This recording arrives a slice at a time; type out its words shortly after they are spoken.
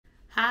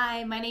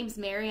Hi, my name's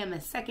Mary. I'm a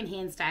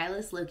secondhand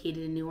stylist located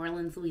in New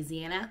Orleans,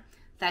 Louisiana.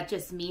 That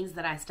just means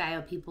that I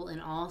style people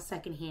in all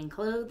secondhand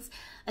clothes.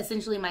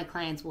 Essentially, my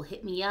clients will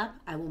hit me up.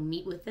 I will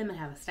meet with them and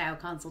have a style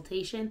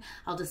consultation.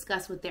 I'll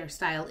discuss what their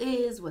style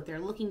is, what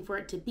they're looking for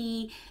it to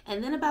be,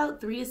 and then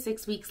about 3 to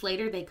 6 weeks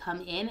later, they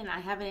come in and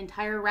I have an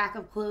entire rack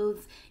of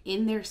clothes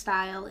in their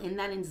style, in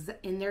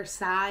their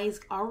size,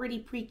 already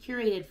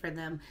pre-curated for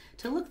them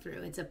to look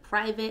through. It's a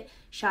private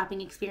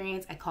shopping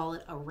experience. I call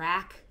it a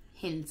rack.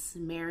 Hence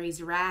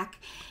Mary's Rack,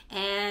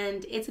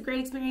 and it's a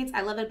great experience.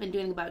 I love it. I've been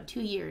doing it about 2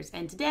 years,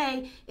 and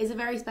today is a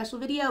very special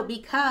video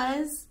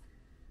because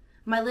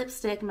my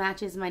lipstick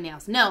matches my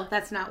nails. No,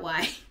 that's not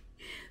why.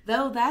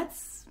 Though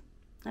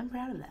I'm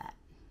proud of that.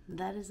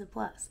 That is a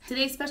plus.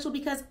 Today's special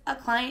because a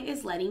client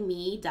is letting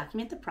me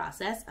document the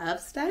process of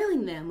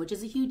styling them, which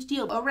is a huge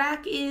deal. A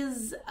rack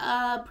is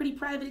a pretty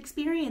private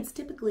experience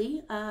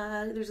typically.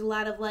 There's a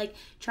lot of like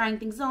trying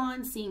things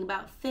on, seeing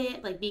about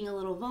fit, like being a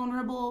little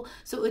vulnerable.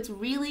 So it's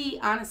really,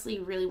 honestly,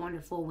 really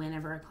wonderful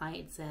whenever a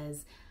client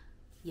says,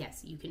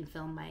 yes, you can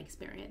film my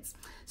experience.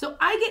 So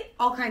I get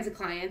all kinds of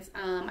clients.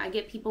 I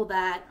get people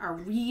that are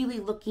really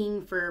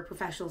looking for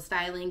professional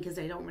styling because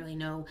they don't really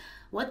know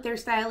what their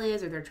style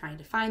is or they're trying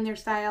to find their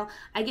style.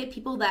 I get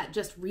people that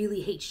just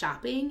really hate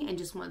shopping and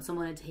just want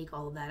someone to take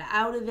all of that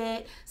out of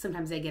it.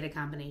 Sometimes I get a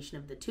combination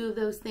of the two of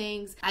those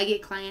things. I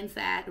get clients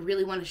that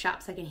really want to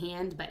shop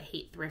secondhand but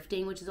hate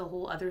thrifting, which is a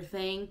whole other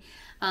thing.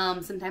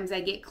 Sometimes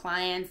I get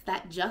clients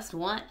that just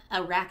want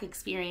a rack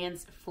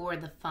experience for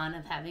the fun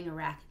of having a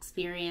rack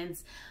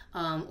experience,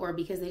 or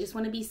because they just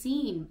want to be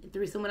seen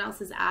through someone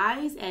else's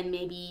eyes and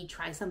maybe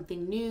try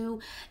something new.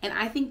 And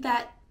I think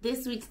that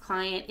this week's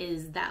client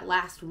is that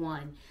last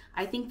one.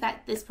 I think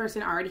that this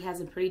person already has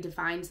a pretty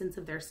defined sense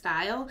of their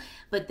style,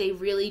 but they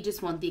really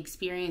just want the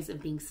experience of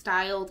being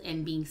styled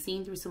and being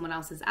seen through someone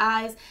else's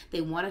eyes.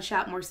 They want to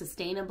shop more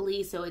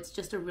sustainably, so it's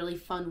just a really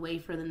fun way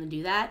for them to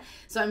do that.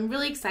 So I'm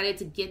really excited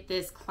to get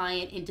this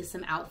client into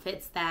some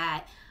outfits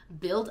that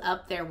build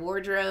up their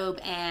wardrobe,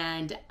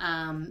 and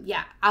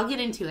yeah, I'll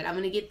get into it. I'm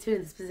going to get to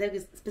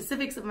the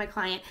specifics of my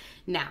client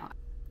now.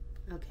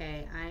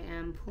 Okay, I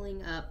am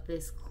pulling up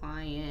this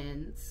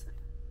client's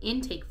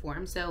intake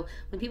form. So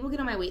when people get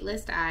on my wait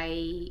list,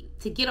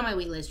 to get on my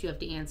wait list, you have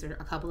to answer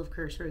a couple of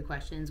cursory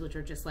questions, which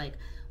are just like,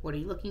 what are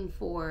you looking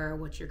for?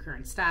 What's your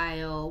current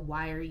style?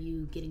 Why are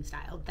you getting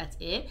styled? That's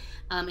it.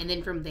 And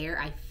then from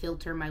there, I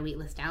filter my wait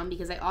list down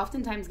because I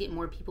oftentimes get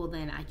more people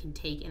than I can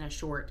take in a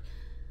short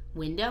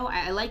window.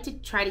 I like to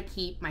try to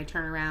keep my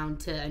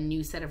turnaround to a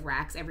new set of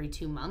racks every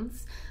 2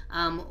 months,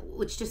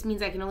 which just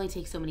means I can only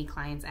take so many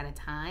clients at a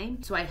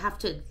time. So I have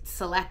to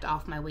select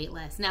off my wait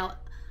list. Now,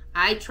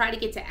 I try to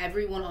get to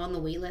everyone on the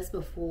wait list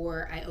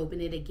before I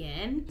open it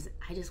again.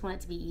 I just want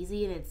it to be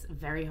easy, and it's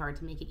very hard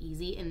to make it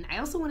easy. And I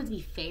also want it to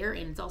be fair,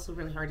 and it's also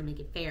really hard to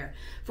make it fair.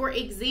 For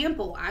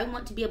example, I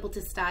want to be able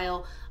to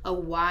style a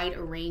wide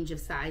range of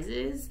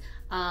sizes,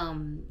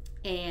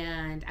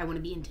 and I want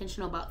to be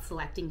intentional about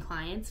selecting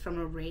clients from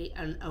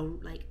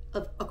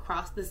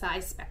across the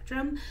size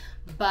spectrum.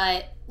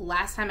 But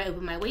last time I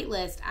opened my wait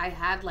list, I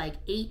had like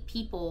 8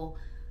 people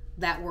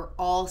that were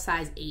all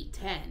size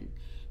 8-10.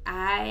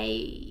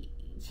 I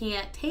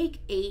can't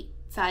take 8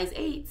 size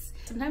 8s.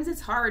 Sometimes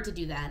it's hard to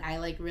do that. I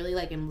really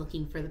am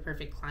looking for the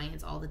perfect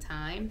clients all the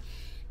time.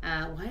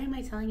 Why am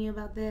I telling you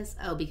about this?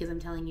 Oh, because I'm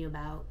telling you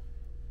about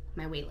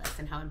my wait list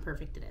and how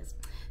imperfect it is.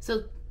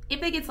 So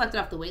if they get selected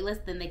off the wait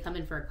list, then they come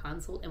in for a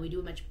consult and we do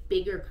a much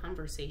bigger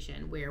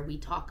conversation where we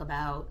talk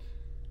about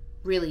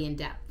really in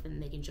depth,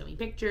 and they can show me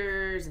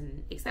pictures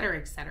and et cetera,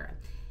 et cetera.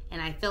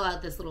 And I fill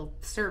out this little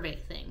survey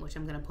thing, which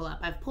I'm gonna pull up.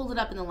 I've pulled it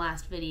up in the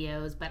last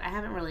videos, but I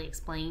haven't really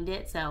explained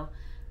it. So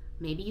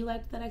maybe you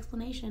liked that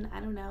explanation. I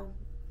don't know.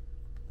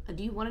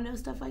 Do you wanna know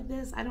stuff like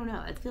this? I don't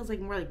know. It feels like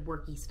more like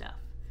worky stuff.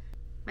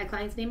 My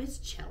client's name is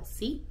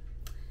Chelsea.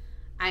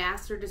 I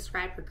asked her to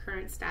describe her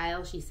current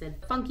style. She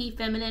said funky,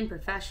 feminine,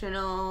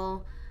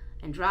 professional,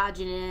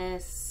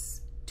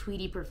 androgynous,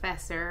 tweedy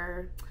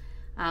professor.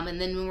 And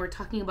then when we're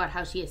talking about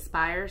how she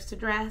aspires to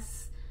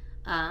dress,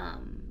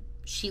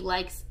 she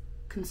likes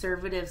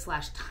conservative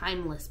 /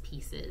 timeless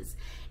pieces.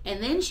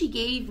 And then she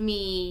gave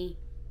me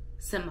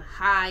some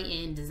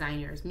high-end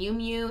designers, Miu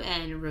Miu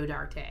and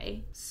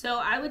Rodarte. So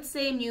I would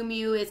say Miu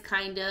Miu is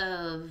kind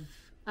of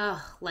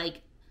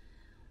like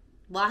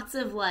lots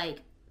of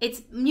like,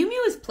 Miu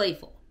Miu is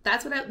playful.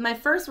 That's what my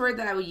first word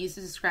that I would use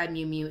to describe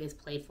Miu Miu is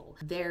playful.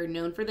 They're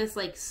known for this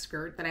like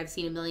skirt that I've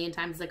seen a million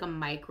times, like a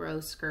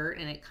micro skirt,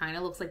 and it kind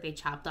of looks like they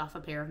chopped off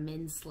a pair of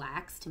men's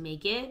slacks to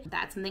make it.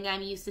 That's something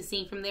I'm used to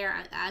seeing from there.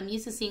 I'm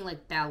used to seeing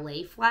like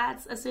ballet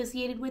flats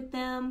associated with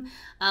them.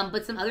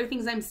 But some other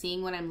things I'm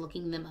seeing when I'm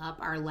looking them up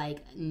are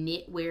like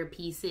knitwear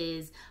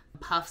pieces,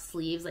 puff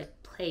sleeves, like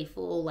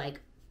playful,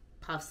 like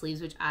puff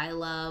sleeves, which I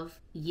love.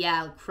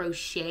 Yeah,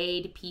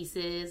 crocheted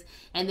pieces.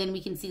 And then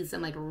we can see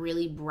some like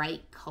really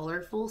bright,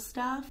 colorful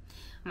stuff.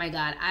 Oh my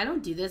God, I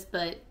don't do this,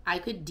 but I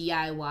could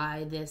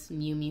DIY this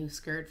Miu Miu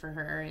skirt for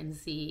her and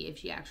see if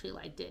she actually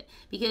liked it.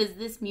 Because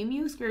this Miu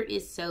Miu skirt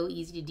is so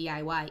easy to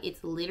DIY.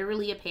 It's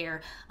literally a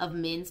pair of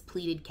men's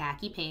pleated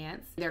khaki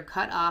pants. They're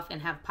cut off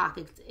and have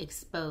pockets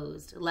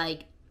exposed.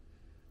 Like,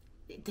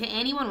 to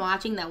anyone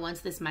watching that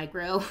wants this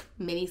micro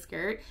mini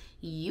skirt,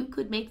 you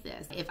could make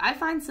this. If I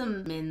find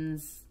some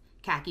men's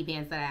khaki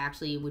pants that I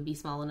actually would be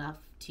small enough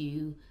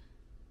to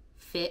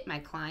fit my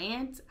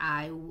client,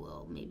 I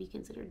will maybe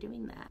consider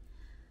doing that.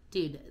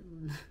 Dude,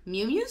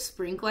 Miu Miu's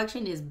spring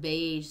collection is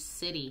beige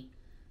city.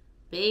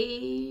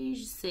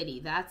 Beige city.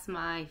 That's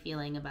my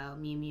feeling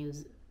about Miu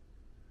Miu's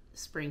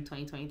spring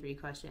 2023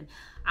 collection.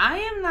 I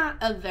am not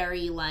a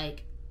very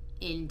like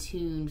in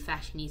tune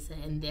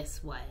fashionista in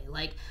this way.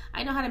 Like,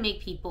 I know how to make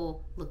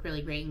people look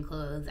really great in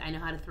clothes. I know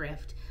how to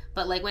thrift.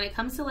 But like when it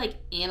comes to like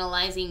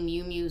analyzing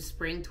Miu Miu's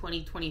spring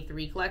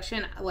 2023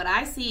 collection, what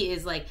I see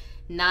is like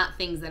not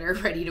things that are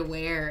ready to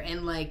wear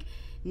and like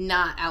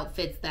not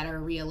outfits that are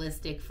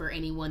realistic for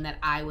anyone that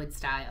I would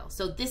style.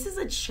 So this is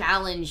a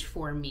challenge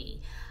for me.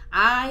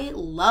 I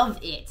love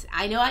it.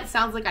 I know it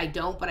sounds like I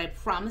don't, but I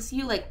promise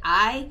you, like,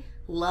 I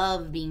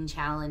love being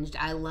challenged.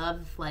 I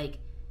love like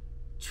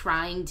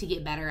trying to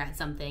get better at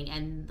something,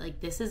 and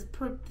like this is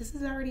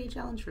already a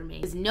challenge for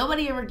me because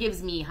nobody ever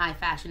gives me high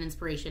fashion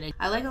inspiration.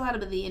 I like a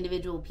lot of the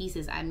individual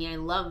pieces. I mean, I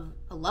love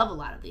a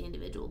lot of the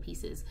individual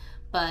pieces,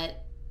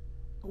 but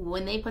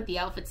when they put the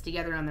outfits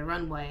together on the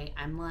runway,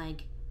 I'm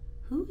like,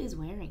 who is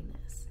wearing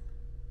this?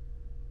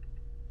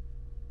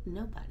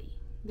 Nobody.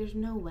 There's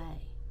no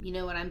way. You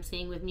know what I'm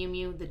seeing with Miu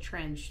Miu? The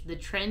trench. The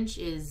trench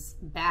is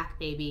back,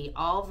 baby.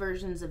 All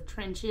versions of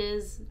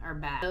trenches are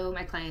back. So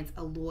my client's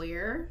a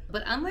lawyer,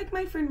 but unlike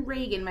my friend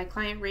Reagan, my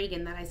client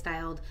Reagan that I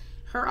styled,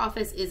 her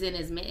office isn't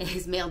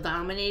as male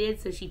dominated,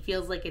 so she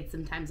feels like it's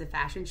sometimes a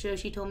fashion show.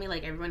 She told me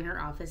like everyone in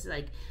her office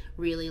like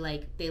really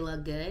like they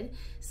look good,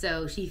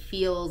 so she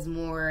feels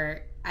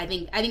more. I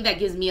think that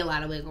gives me a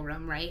lot of wiggle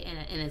room, right?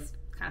 And it's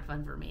kind of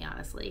fun for me,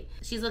 honestly.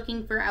 She's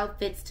looking for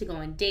outfits to go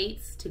on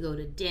dates, to go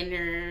to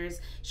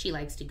dinners. She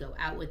likes to go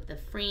out with the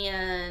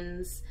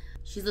friends.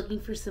 She's looking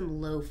for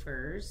some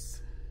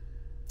loafers.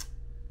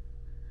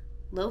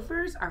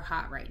 Loafers are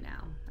hot right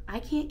now. I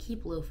can't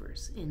keep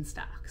loafers in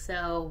stock,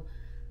 so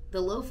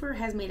the loafer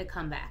has made a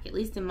comeback, at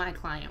least in my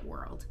client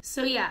world.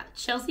 So yeah,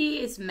 Chelsea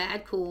is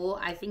mad cool.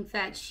 I think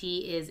that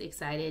she is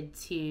excited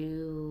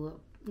to,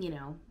 you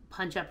know,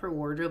 punch up her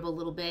wardrobe a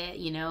little bit,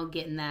 you know,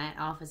 get in that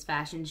office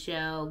fashion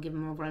show, give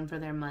them a run for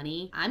their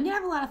money. I'm gonna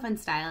have a lot of fun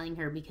styling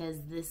her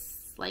because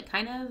this like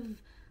kind of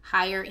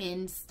higher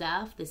end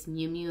stuff, this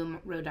Miu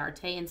Miu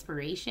Rodarte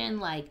inspiration,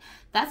 like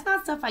that's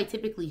not stuff I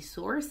typically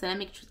source,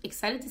 and I'm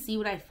excited to see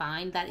what I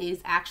find that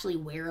is actually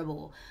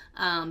wearable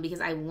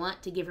because I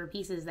want to give her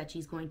pieces that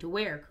she's going to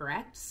wear,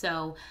 correct?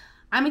 So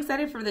I'm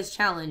excited for this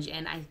challenge,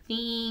 and I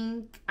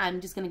think I'm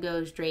just going to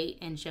go straight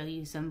and show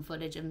you some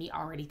footage of me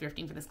already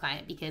thrifting for this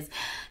client because,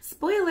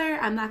 spoiler,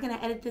 I'm not going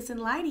to edit this and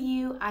lie to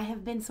you. I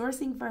have been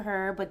sourcing for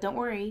her, but don't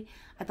worry.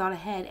 I thought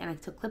ahead, and I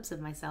took clips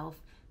of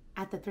myself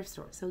at the thrift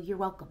store, so you're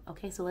welcome.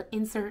 Okay, so let's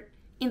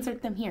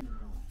insert them here.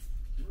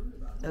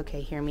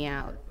 Okay, hear me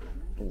out.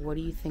 What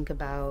do you think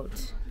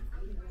about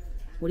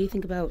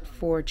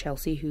for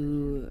Chelsea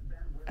who...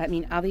 I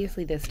mean,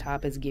 obviously this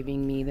top is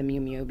giving me the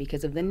Miu Miu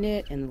because of the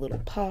knit and the little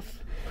puff.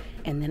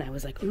 And then I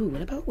was like, ooh,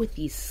 what about with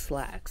these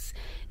slacks?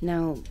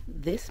 Now,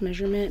 this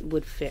measurement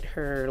would fit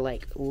her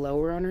like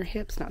lower on her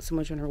hips, not so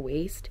much on her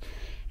waist.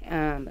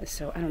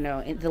 So I don't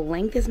know. The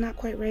length is not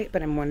quite right,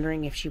 but I'm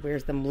wondering if she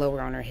wears them lower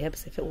on her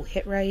hips, if it will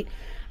hit right.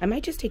 I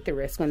might just take the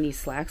risk on these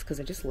slacks because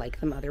I just like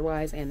them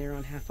otherwise, and they're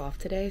on half off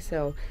today.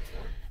 So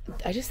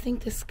I just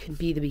think this could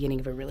be the beginning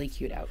of a really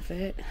cute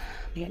outfit.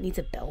 Yeah, it needs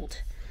a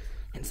belt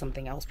and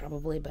something else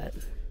probably, but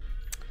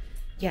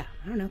yeah,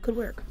 I don't know, could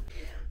work.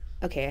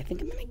 Okay, I think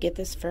I'm gonna get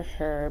this for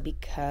her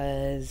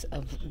because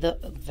of the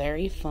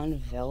very fun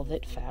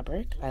velvet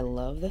fabric. I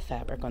love the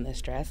fabric on this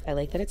dress. I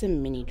like that it's a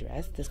mini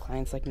dress. This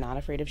client's like not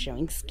afraid of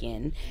showing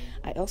skin.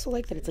 I also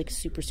like that it's like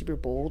super, super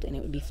bold, and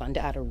it would be fun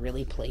to add a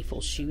really playful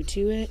shoe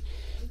to it.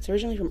 It's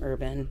originally from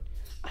Urban.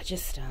 I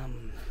just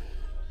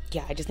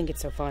think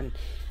it's so fun.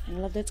 I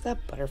love that it's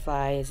got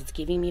butterflies. It's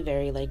giving me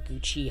very like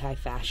Gucci high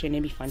fashion.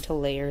 It'd be fun to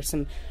layer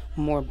some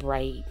more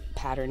bright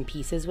pattern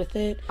pieces with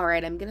it. All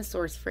right, I'm gonna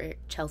source for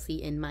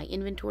Chelsea in my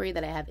inventory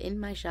that I have in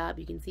my shop.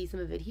 You can see some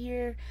of it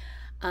here.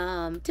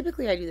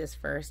 Typically I do this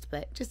first,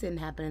 but it just didn't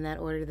happen in that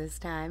order this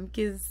time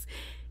because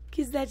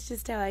that's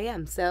just how I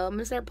am. So I'm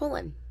gonna start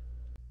pulling.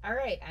 All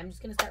right, I'm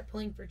just gonna start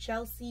pulling for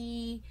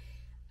Chelsea.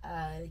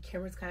 The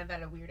camera's kind of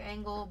at a weird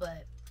angle,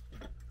 but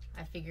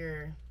I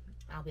figure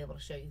I'll be able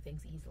to show you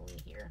things easily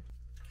here.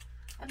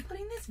 I'm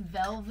putting this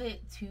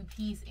velvet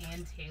two-piece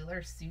Ann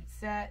Taylor suit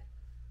set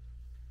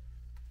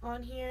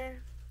on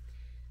here.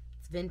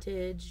 It's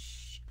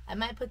vintage. I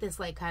might put this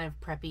like kind of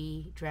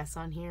preppy dress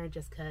on here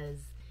just because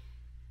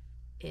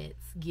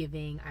It's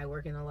giving, I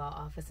work in a law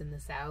office in the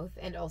South,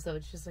 and also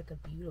it's just like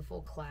a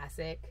beautiful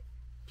classic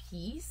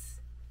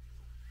piece.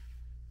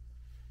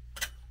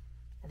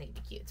 I think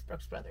it'd be cute. It's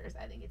Brooks Brothers.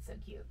 I think it's so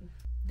cute.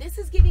 This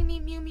is giving me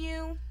Miu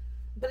Miu,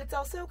 but it's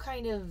also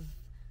kind of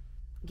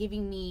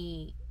giving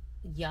me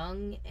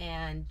young,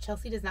 and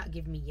Chelsea does not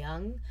give me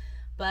young,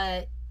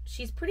 but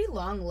she's pretty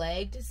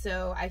long-legged,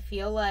 so I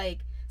feel like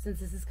since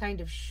this is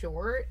kind of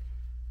short,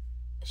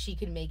 she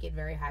could make it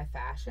very high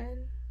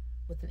fashion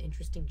with an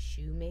interesting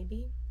shoe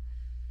maybe.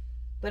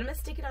 But I'm going to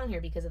stick it on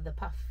here because of the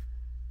puff.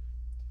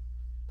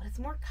 But it's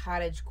more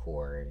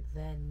cottagecore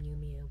than Miu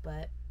Miu,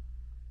 but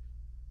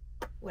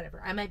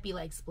whatever. I might be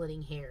like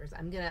splitting hairs.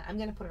 I'm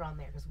gonna put it on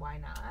there because why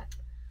not?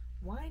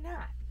 Why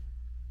not?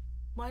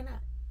 Why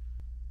not?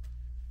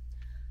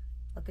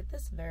 Look at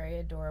this very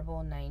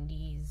adorable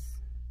 90s.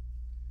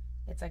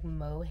 It's like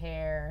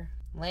mohair,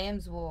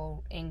 lamb's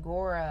wool,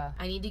 angora.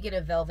 I need to get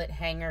a velvet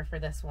hanger for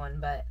this one,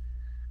 but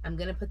I'm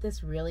gonna put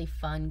this really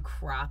fun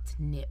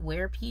cropped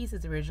knitwear piece.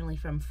 It's originally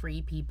from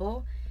Free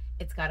People.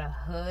 It's got a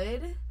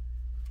hood,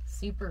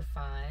 super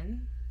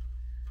fun.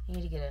 I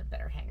need to get a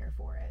better hanger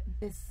for it.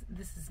 This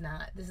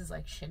is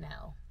like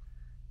Chanel,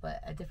 but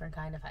a different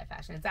kind of high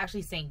fashion. It's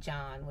actually St.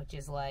 John, which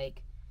is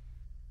like,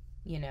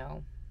 you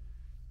know,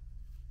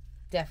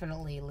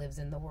 definitely lives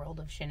in the world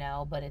of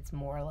Chanel, but it's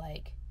more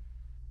like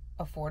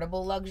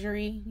affordable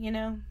luxury, you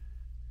know?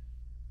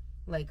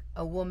 Like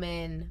a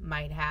woman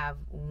might have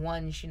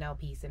one Chanel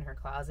piece in her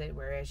closet,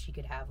 whereas she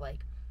could have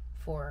like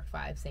 4 or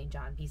 5 St.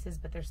 John pieces,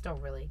 but they're still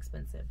really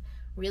expensive.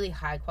 Really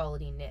high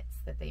quality knits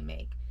that they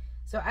make.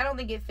 So I don't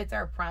think it fits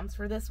our prompts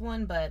for this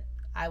one, but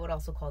I would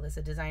also call this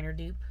a designer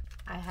dupe.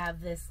 I have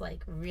this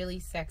like really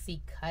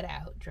sexy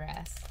cutout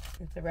dress.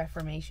 It's a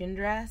Reformation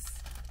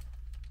dress.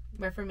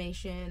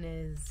 Reformation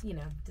is, you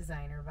know,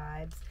 designer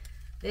vibes.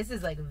 This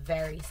is like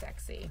very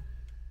sexy.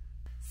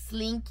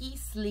 Slinky,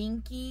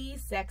 slinky,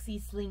 sexy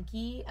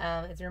slinky.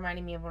 It's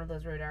reminding me of one of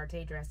those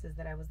Rodarte dresses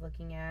that I was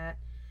looking at.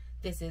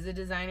 This is a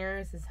designer.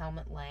 This is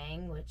Helmut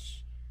Lang,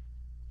 which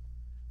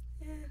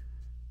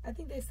I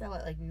think they sell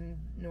at like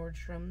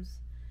Nordstrom's.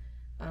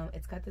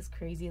 It's got this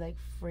crazy like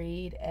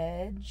frayed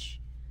edge,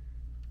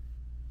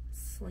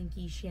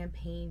 slinky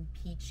champagne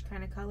peach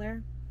kind of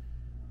color.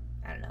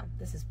 I don't know.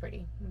 This is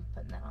pretty. I'm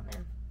putting that on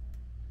there.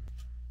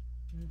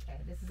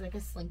 Okay, this is like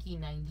a slinky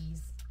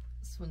 90s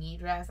swingy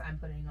dress. I'm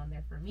putting it on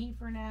there for me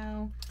for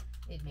now.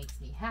 It makes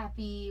me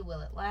happy.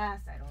 Will it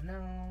last? I don't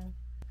know.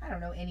 I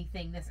don't know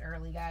anything this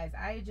early, guys.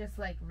 I just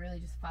like really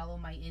just follow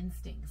my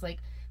instincts. Like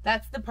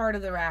that's the part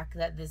of the rack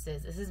that this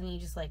is. This is me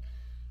just like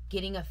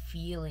getting a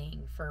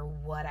feeling for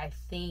what I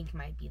think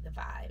might be the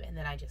vibe, and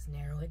then I just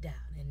narrow it down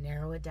and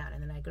narrow it down,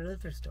 and then I go to the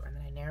thrift store and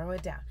then I narrow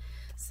it down.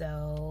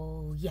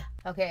 So yeah.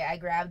 Okay, I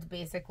grabbed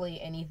basically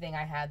anything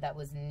I had that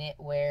was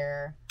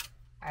knitwear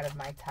out of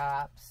my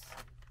tops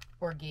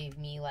or gave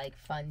me like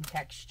fun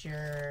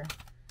texture.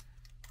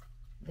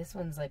 This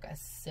one's like a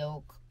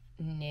silk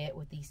knit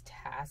with these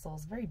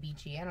tassels, very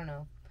beachy. I don't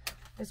know,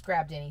 just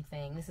grabbed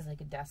anything. This is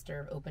like a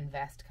duster open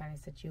vest kind of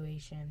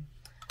situation,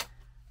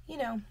 you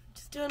know,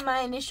 just doing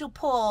my initial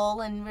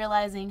pull and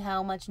realizing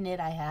how much knit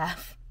I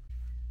have.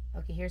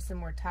 Okay, here's some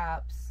more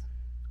tops.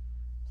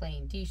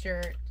 Plain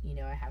t-shirt, you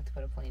know I have to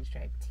put a plain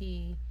striped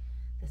tee.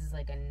 This is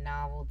like a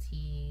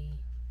novelty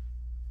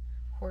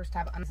horse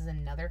top. This is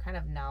another kind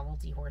of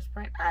novelty horse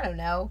print. I don't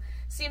know,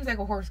 seems like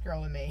a horse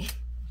girl to me.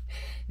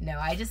 No,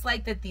 I just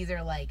like that these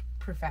are like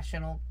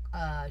professional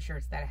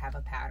shirts that have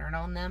a pattern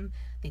on them.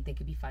 I think they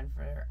could be fun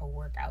for a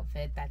work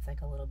outfit that's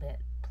like a little bit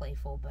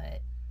playful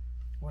but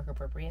work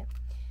appropriate.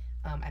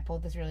 I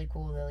pulled this really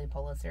cool Lily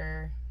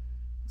Pulitzer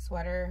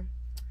sweater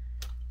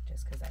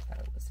just because I thought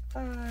it was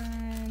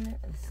fun.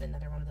 This is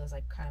another one of those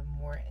like kind of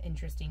more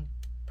interesting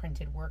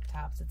printed work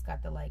tops. It's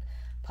got the like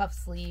puff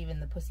sleeve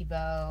and the pussy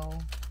bow.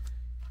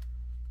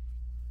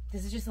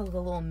 This is just a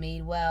little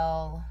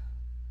Madewell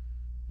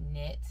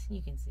knit.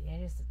 You can see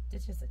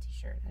it's just a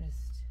t-shirt.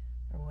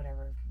 Or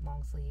whatever,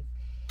 long sleeve.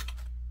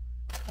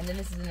 And then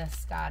this is an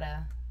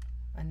Escada,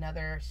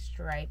 another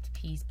striped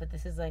piece, but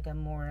this is like a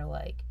more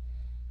like,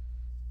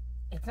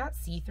 it's not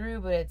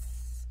see-through, but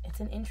it's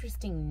an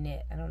interesting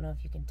knit. I don't know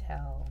if you can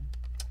tell.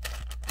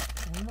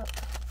 And look,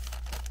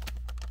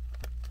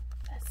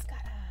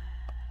 Escada.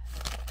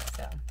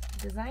 So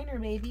designer,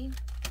 baby,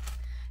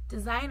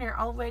 designer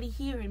already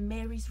here in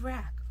Mary's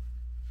rack.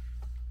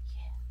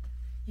 Yeah,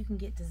 you can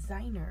get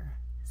designer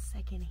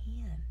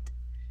secondhand.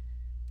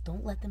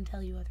 Don't let them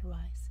tell you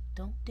otherwise.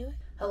 Don't do it.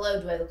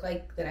 Hello, do I look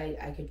like that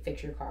I could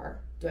fix your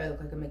car? Do I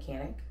look like a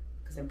mechanic?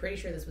 Because I'm pretty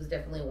sure this was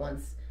definitely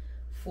once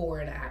for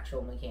an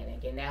actual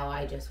mechanic, and now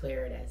I just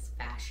wear it as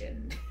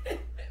fashion.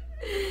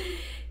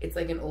 It's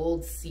like an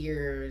old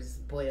Sears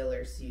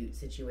boiler suit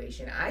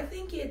situation. I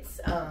think it's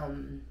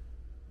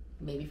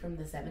maybe from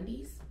the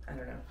 70s. I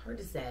don't know, hard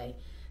to say.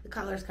 The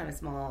collar's kind of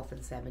small for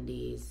the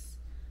 70s.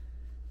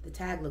 The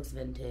tag looks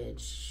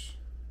vintage.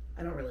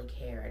 I don't really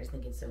care. I just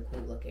think it's so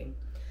cool looking.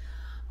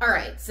 All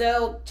right,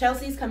 so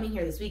Chelsea's coming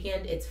here this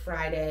weekend. It's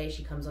Friday.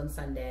 She comes on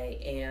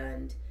Sunday.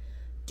 And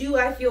do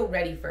I feel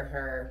ready for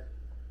her?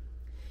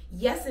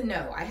 yes and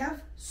no. I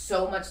have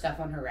so much stuff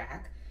on her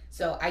rack,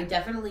 so I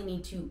definitely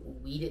need to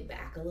weed it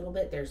back a little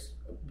bit. There's,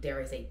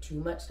 dare I say, too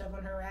much stuff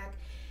on her rack.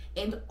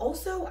 And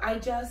also, I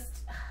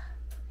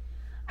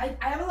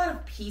have a lot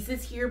of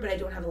pieces here, but I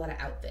don't have a lot of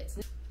outfits.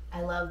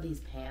 I love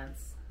these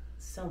pants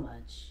so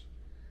much.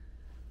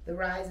 The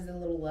rise is a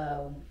little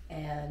low,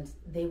 and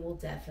they will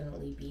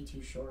definitely be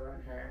too short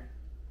on her.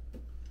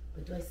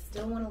 But do I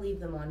still want to leave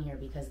them on here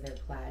because they're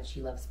plaid?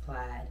 She loves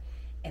plaid,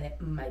 and it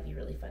might be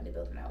really fun to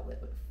build an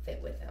outfit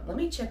fit with them. Let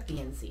me check the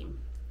inseam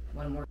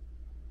one more.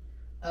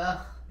 Ugh,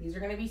 these are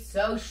gonna be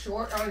so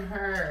short on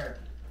her.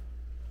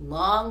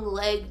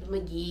 Long-legged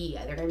McGee.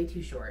 They're gonna be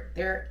too short.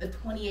 They're a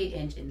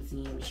 28-inch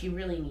inseam. She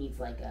really needs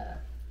like a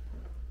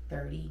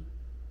 30.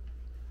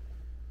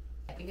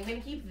 I think I'm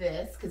gonna keep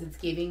this because it's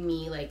giving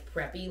me like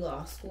preppy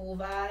law school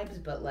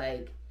vibes, but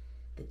like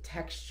the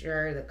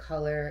texture, the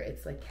color,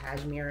 it's like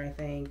cashmere, I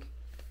think.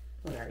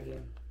 What are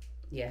you?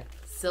 Yeah,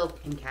 silk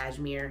and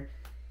cashmere.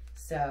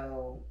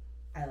 So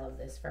I love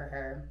this for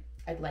her.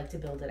 I'd like to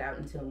build it out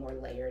into a more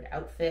layered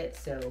outfit,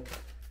 so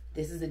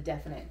this is a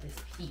definite this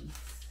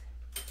piece.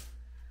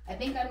 I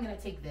think I'm gonna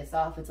take this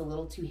off. It's a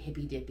little too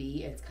hippy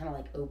dippy. It's kind of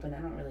like open.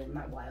 I'm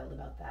not wild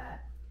about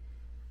that.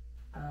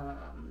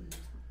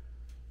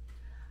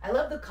 I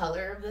love the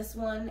color of this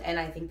one, and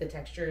I think the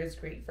texture is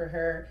great for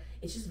her.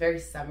 It's just very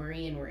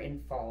summery, and we're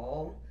in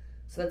fall,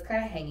 so that's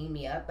kind of hanging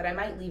me up. But I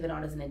might leave it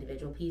on as an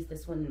individual piece.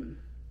 This one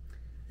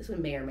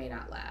may or may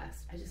not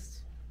last.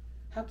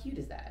 How cute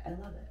is that? I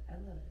love it. I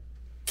love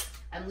it.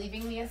 I'm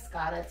leaving the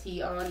Escada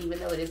tee on, even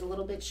though it is a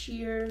little bit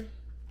sheer.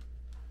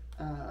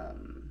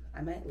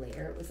 I might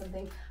layer it with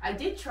something. I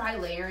did try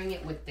layering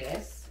it with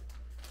this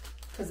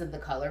because of the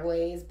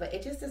colorways, but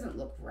it just doesn't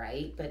look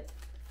right. But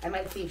I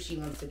might see if she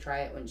wants to try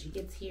it when she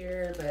gets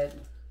here, but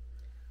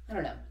I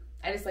don't know.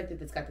 I just like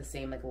that it's got the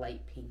same like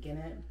light pink in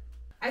it.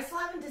 I still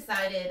haven't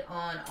decided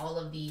on all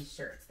of these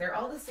shirts. They're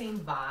all the same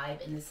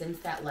vibe in the sense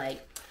that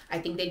like, I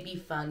think they'd be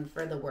fun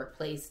for the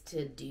workplace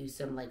to do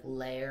some like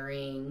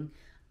layering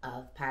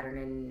of pattern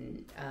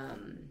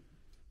and,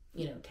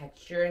 you know,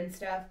 texture and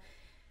stuff.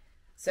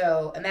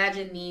 So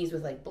imagine these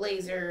with like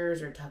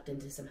blazers or tucked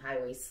into some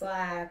high-waist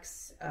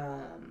slacks.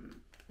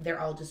 They're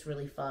all just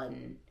really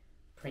fun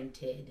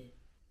printed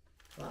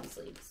long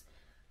sleeves.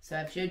 So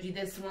I've showed you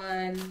this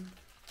one.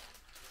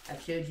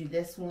 I've showed you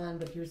this one,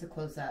 but here's a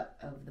close-up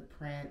of the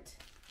print.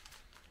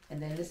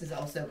 And then this is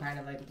also kind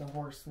of like the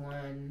horse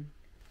one.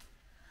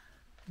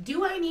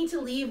 Do I need to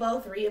leave all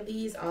three of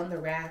these on the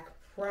rack?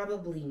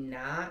 Probably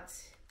not.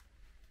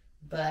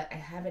 But I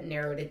haven't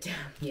narrowed it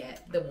down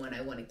yet, the one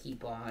I want to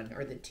keep on,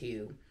 or the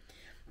two.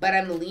 But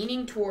I'm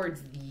leaning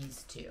towards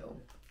these two.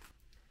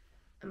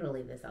 I'm going to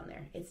leave this on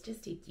there. It's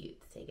just too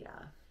cute to take it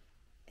off.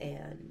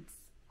 And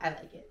I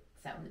like it.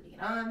 So I'm leaving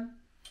it on.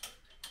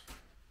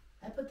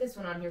 I put this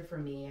one on here for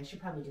me. I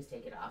should probably just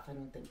take it off. I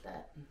don't think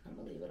that I'm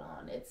going to leave it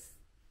on.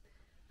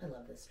 I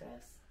love this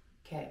dress.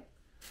 Okay.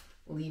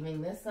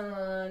 Leaving this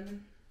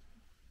on.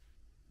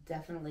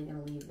 Definitely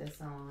going to leave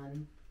this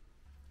on.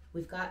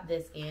 We've got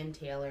this Ann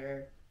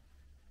Taylor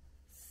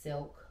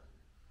silk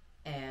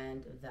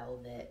and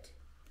velvet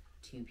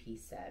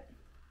two-piece set.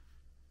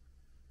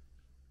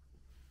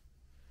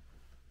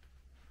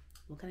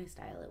 What can I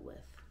style it with?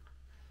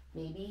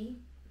 Maybe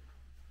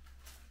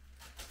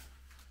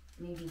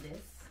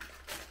this.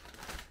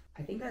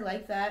 I think I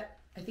like that.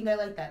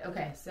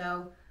 Okay,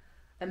 so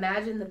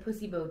imagine the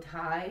pussy bow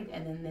tied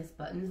and then this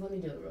buttons. Let me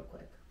do it real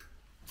quick.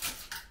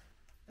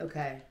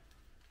 Okay,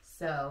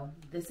 so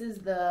this is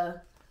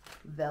the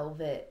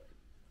velvet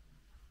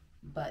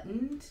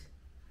buttoned,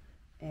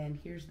 and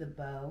here's the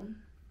bow.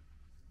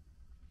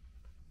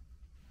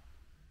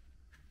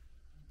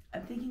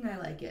 I'm thinking I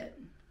like it.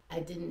 I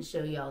didn't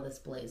show y'all this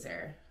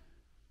blazer.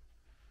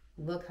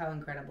 Look how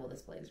incredible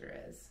this blazer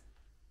is.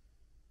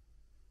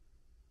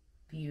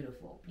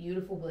 Beautiful,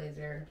 beautiful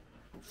blazer.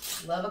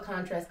 Love a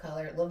contrast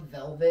color, love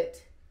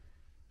velvet.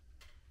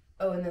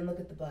 Oh, and then look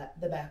at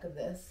the back of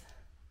this.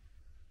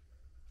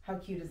 How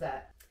cute is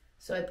that?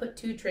 So I put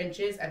two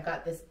trenches. I've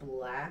got this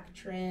black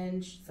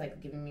trench. It's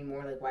like giving me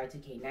more like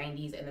Y2K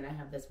 90s. And then I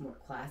have this more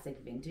classic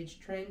vintage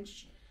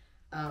trench.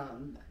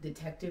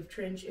 Detective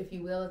trench, if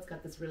you will. It's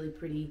got this really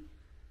pretty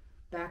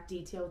back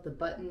detail with the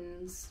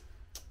buttons.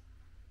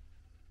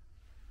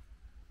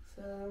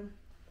 So,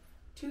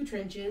 two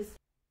trenches.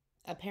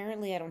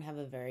 Apparently I don't have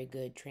a very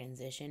good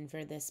transition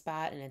for this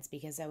spot. And it's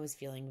because I was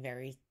feeling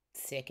very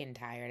sick and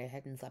tired. I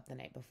hadn't slept the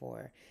night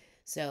before.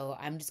 So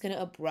I'm just going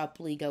to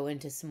abruptly go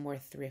into some more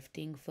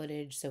thrifting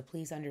footage. So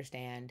please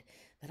understand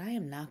that I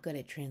am not good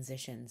at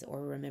transitions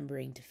or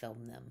remembering to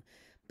film them.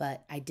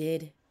 But I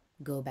did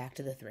go back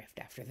to the thrift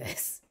after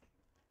this.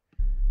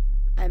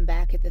 I'm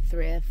back at the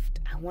thrift.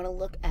 I want to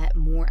look at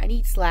more. I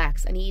need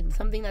slacks. I need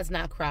something that's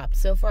not cropped.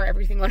 So far,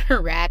 everything on her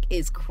rack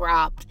is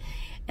cropped.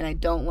 And I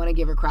don't want to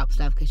give her crop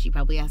stuff because she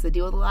probably has to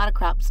deal with a lot of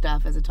crop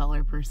stuff as a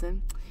taller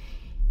person.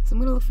 So I'm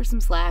going to look for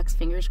some slacks.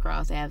 Fingers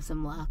crossed I have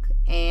some luck.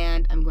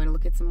 And I'm going to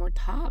look at some more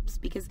tops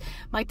because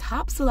my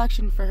top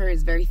selection for her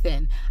is very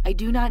thin. I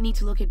do not need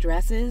to look at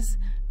dresses.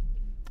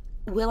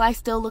 Will I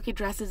still look at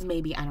dresses?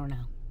 Maybe. I don't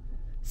know.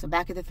 So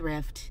back at the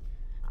thrift.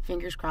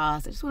 Fingers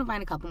crossed. I just want to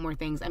find a couple more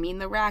things. I mean,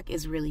 the rack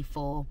is really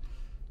full,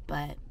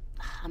 but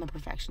I'm a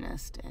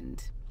perfectionist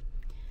and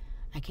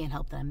I can't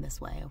help that I'm this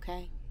way,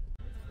 okay?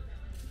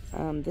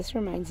 This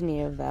reminds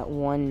me of that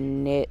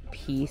one knit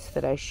piece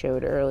that I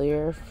showed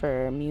earlier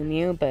for Miu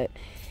Miu, but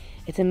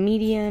it's a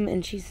medium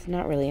and she's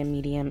not really a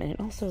medium, and it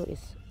also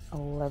is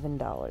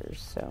 $11,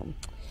 so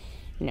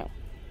no,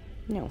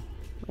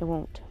 I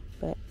won't,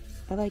 but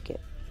I like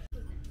it.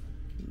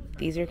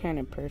 These are kind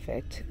of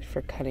perfect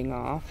for cutting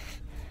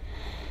off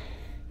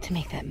to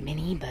make that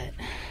mini, but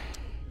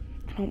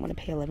I don't want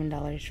to pay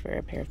 $11 for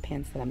a pair of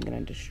pants that I'm going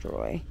to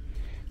destroy.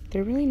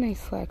 They're really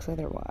nice slacks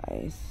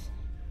otherwise,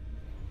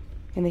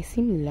 and they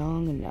seem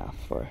long enough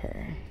for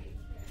her.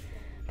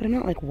 But I'm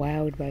not like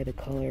wowed by the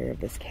color of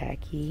this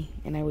khaki,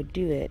 and I would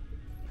do it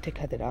to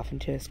cut it off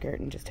into a skirt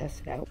and just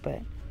test it out,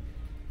 but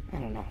I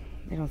don't know.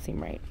 They don't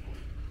seem right.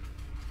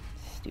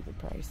 Stupid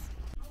price.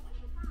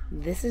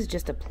 This is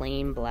just a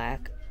plain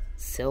black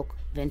silk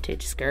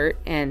vintage skirt,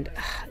 and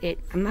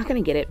I'm not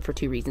gonna get it for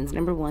two reasons.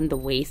 Number one, the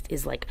waist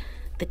is like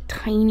the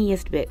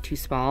tiniest bit too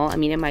small. I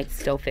mean, it might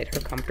still fit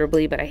her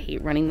comfortably, but I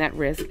hate running that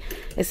risk,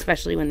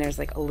 especially when there's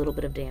like a little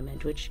bit of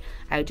damage, which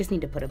I just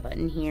need to put a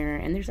button here,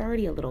 and there's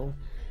already a little,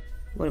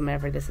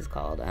 whatever this is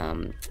called,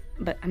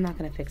 but I'm not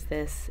gonna fix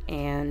this,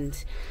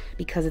 and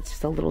because it's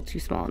just a little too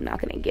small, I'm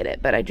not gonna get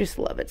it, but I just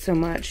love it so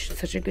much.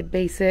 Such a good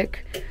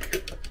basic.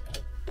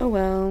 Oh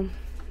well.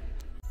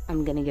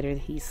 I'm gonna get her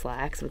these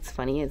slacks. What's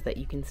funny is that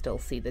you can still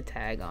see the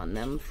tag on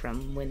them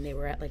from when they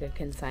were at like a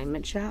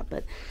consignment shop,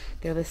 but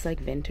they're this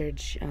like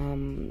vintage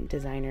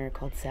designer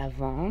called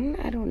Savon.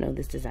 I don't know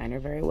this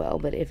designer very well,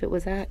 but if it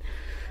was at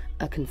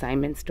a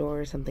consignment store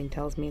or something,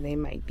 tells me they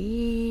might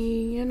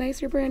be a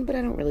nicer brand, but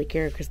I don't really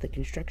care because the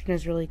construction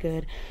is really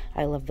good.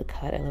 I love the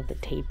cut, I love the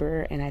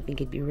taper, and I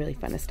think it'd be really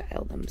fun to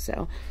style them.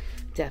 So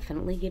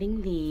definitely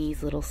getting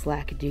these little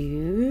slack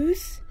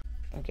doos.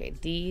 Okay,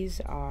 these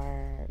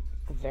are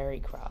very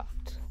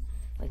cropped.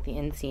 Like the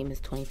inseam is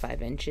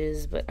 25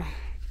 inches, but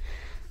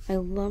I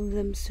love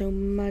them so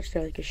much.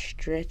 They're like a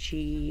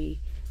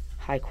stretchy,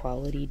 high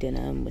quality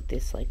denim with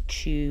this like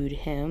chewed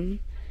hem,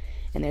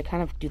 and they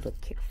kind of do the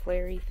kick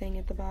flary thing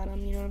at the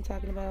bottom, you know what I'm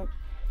talking about?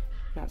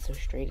 Not so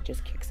straight, it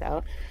just kicks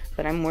out.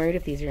 But I'm worried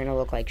if these are gonna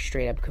look like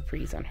straight up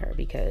capris on her,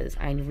 because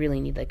I really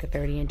need like a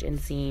 30-inch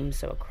inseam,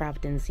 so a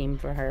cropped inseam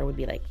for her would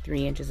be like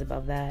 3 inches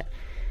above that,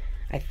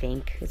 I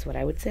think is what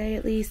I would say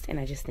at least, and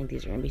I just think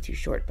these are gonna be too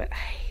short, but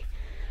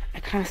I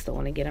kind of still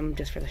want to get them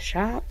just for the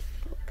shop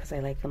because I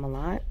like them a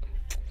lot.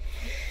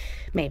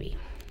 Maybe.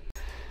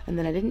 And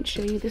then I didn't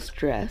show you this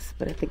dress,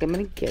 but I think I'm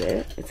gonna get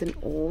it. It's an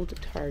old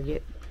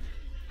Target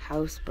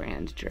house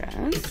brand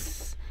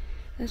dress.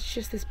 It's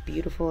just this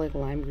beautiful like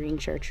lime green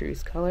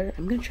chartreuse color.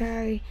 I'm gonna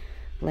try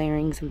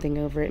layering something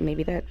over it,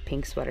 maybe that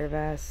pink sweater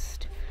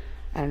vest.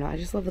 I don't know, I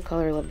just love the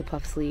color, love the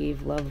puff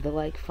sleeve, love the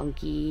like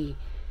funky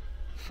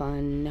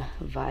fun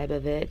vibe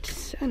of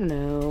it. I don't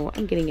know,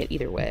 I'm getting it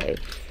either way.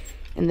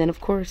 And then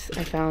of course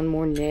I found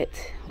more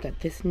knit. We got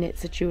this knit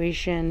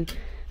situation.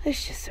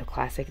 It's just so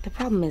classic. The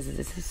problem is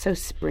this is so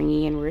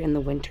springy and we're in the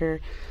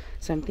winter,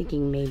 so I'm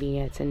thinking maybe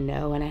it's a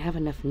no, and I have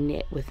enough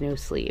knit with no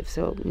sleeve,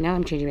 so now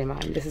I'm changing my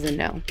mind. This is a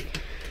no,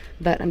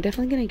 but I'm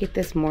definitely gonna get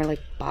this more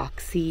like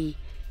boxy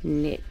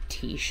knit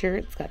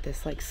t-shirt. It's got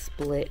this like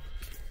split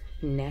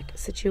neck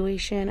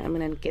situation. I'm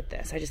gonna get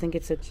this. I just think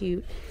it's so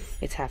cute.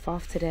 It's half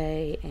off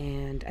today,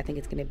 and I think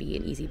it's gonna be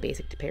an easy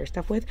basic to pair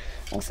stuff with.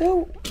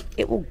 Also,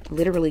 it will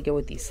literally go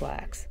with these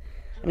slacks.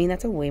 I mean,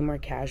 that's a way more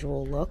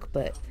casual look,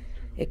 but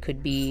it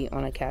could be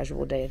on a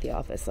casual day at the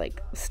office,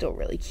 like still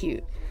really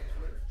cute.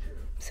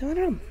 So I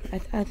don't know.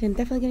 I'm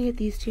definitely gonna get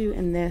these two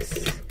and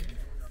this.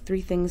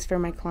 3 things for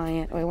my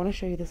client. Oh, I want to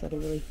show you this other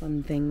really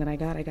fun thing that I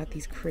got. I got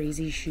these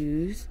crazy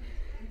shoes.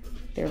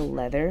 They're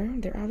leather.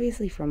 They're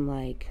obviously from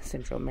like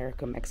Central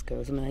America,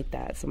 Mexico, something like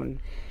that.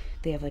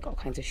 They have like all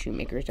kinds of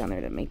shoemakers down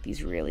there that make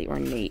these really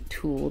ornate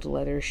tooled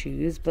leather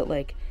shoes, but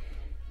like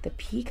the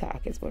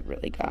peacock is what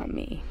really got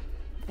me.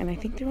 And I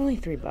think they're only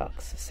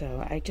 $3,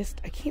 so I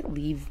can't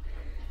leave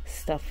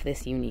stuff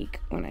this unique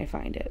when I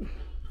find it.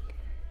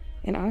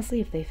 And honestly,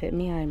 if they fit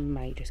me, I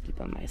might just keep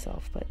them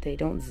myself, but they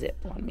don't zip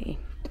on me.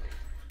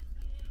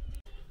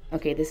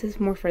 Okay, this is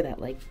more for that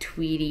like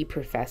tweedy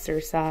professor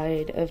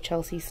side of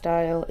Chelsea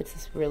style. It's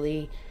this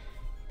really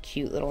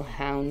cute little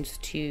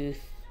houndstooth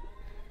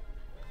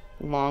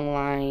long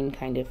line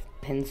kind of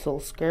pencil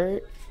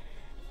skirt.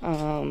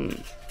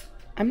 I'm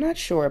not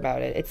sure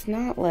about it. It's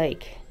not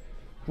like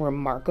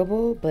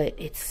remarkable, but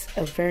it's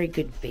a very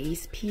good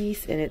base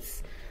piece, and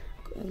it's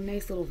a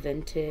nice little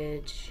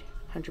vintage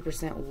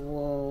 100%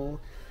 wool.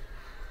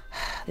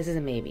 This is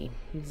a maybe.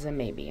 This is a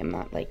maybe. I'm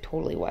not like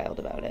totally wild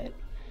about it.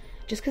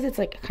 Just because it's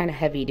like kind of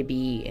heavy to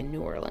be in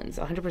New Orleans.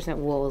 100%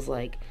 wool is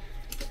like,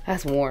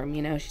 that's warm,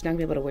 you know. She's not gonna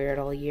be able to wear it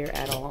all year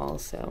at all,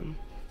 so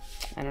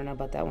I don't know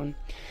about that one.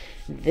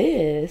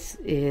 This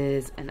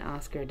is an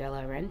Oscar de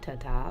la Renta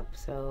top,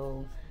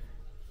 so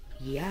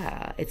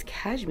yeah, it's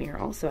cashmere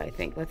also, I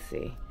think. Let's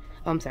see.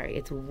 Oh, I'm sorry,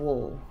 it's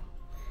wool.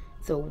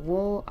 So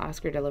wool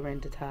Oscar de la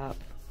Renta top.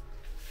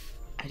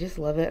 I just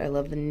love it. I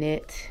love the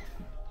knit.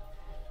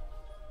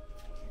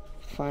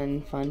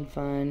 Fun, fun,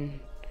 fun.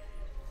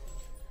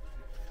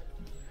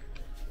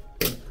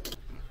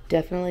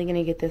 Definitely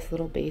gonna get this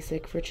little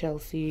basic for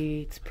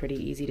Chelsea. It's pretty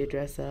easy to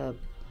dress up.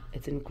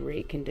 It's in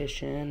great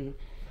condition.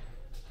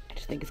 I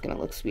just think it's gonna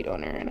look sweet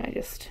on her, and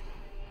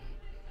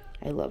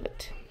I love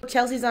it.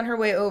 Chelsea's on her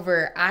way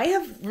over. I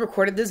have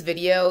recorded this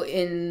video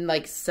in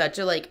like such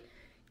a like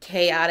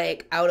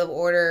chaotic, out of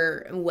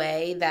order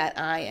way that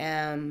I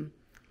am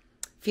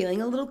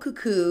feeling a little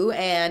cuckoo,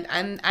 and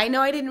I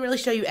know I didn't really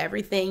show you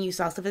everything. You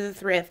saw stuff at the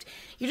thrift.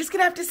 You're just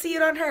gonna have to see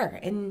it on her,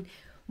 and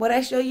what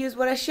I show you is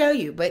what I show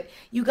you, but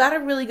you got a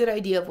really good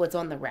idea of what's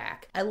on the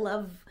rack. I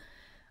love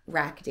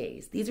rack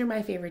days. These are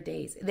my favorite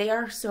days. They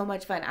are so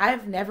much fun.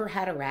 I've never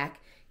had a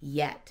rack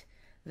yet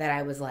that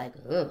I was like,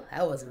 ugh,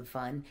 that wasn't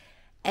fun.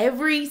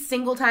 Every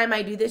single time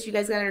I do this, you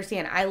guys gotta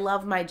understand, I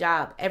love my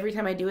job. Every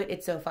time I do it,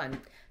 it's so fun.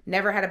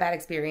 Never had a bad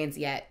experience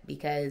yet,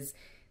 because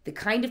the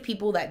kind of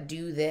people that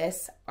do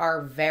this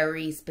are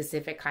very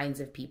specific kinds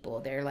of people.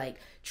 They're like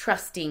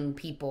trusting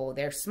people.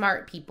 They're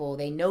smart people.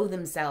 They know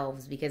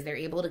themselves because they're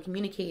able to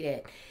communicate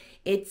it.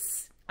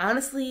 It's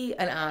honestly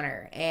an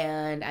honor.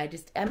 And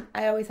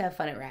I always have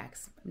fun at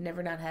racks.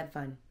 Never not had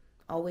fun.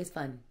 Always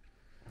fun.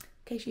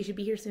 Okay, she should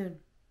be here soon.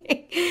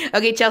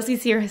 Okay,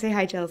 Chelsea's here. Say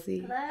hi, Chelsea.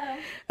 Hello.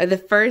 The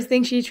first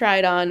thing she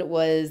tried on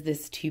was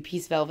this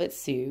 2-piece velvet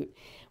suit,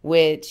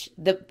 which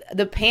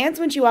the pants,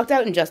 when she walked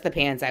out in just the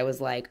pants, I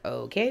was like,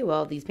 okay,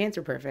 well, these pants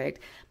are perfect.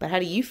 But how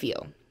do you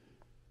feel?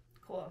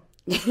 Cool.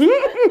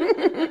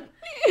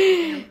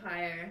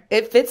 Vampire.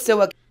 It fits so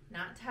well.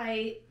 Not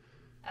tight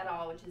at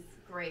all, which is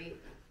great.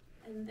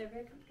 And they're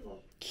very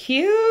comfortable.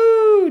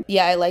 Cute.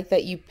 Yeah, I like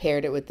that you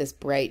paired it with this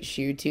bright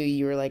shoe, too.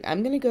 You were like,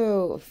 I'm going to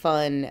go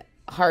fun,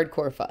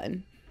 hardcore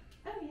fun.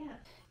 Oh, yeah.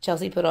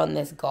 Chelsea put on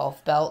this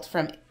golf belt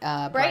from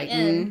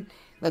Brighton.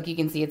 Look, you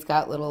can see it's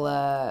got little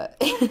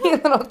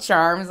little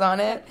charms on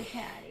it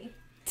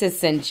to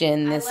cinch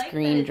in this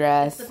green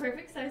dress. It's the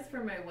perfect size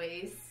for my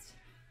waist,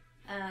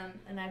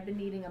 and I've been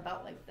needing a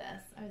belt like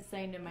this. I was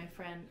saying to my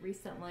friend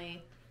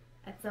recently,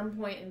 at some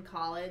point in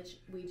college,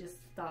 we just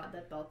thought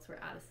that belts were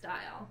out of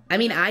style. I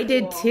mean, I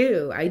did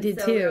too. I did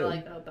too. We were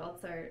like, oh,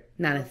 belts are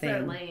not a thing.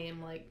 Are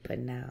lame. Like, but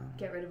no,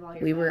 get rid of all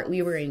your belts.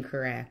 We were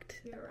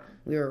incorrect. We were wrong.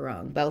 We were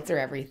wrong. Belts are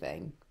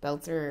everything.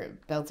 Belts are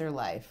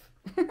life.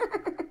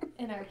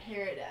 In our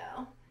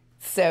peridot.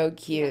 So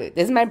cute.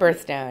 This is my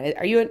birthstone.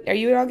 Are you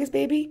an August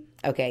baby?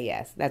 Okay,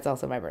 yes. That's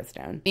also my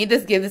birthstone. Need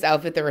to give this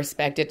outfit the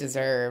respect it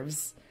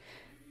deserves.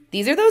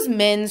 These are those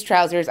men's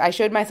trousers. I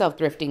showed myself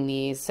thrifting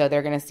these, so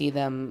they're going to see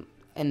them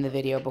in the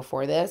video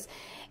before this.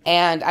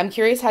 And I'm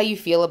curious how you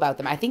feel about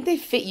them. I think they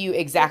fit you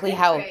exactly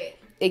how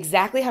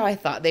I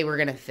thought they were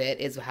going to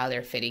fit is how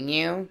they're fitting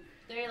you.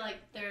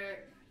 They're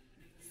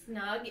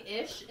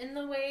snug-ish in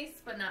the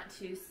waist, but not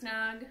too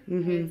snug.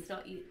 Mm-hmm. You can still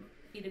eat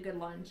a good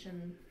lunch,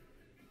 and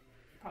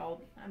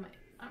probably I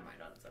might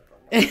not suffer.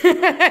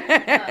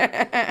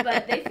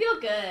 But they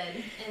feel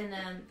good,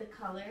 and the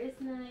color is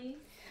nice.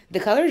 The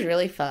color is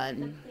really fun.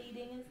 The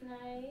pleating is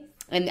nice.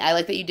 And I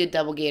like that you did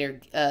double gator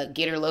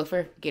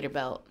loafer, gator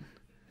belt.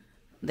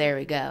 There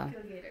we go.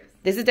 Go Gators.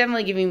 This is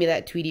definitely giving me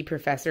that Tweety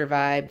Professor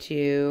vibe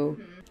too.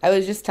 Mm-hmm. I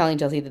was just telling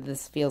Chelsea that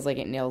this feels like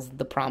it nails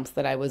the prompts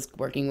that I was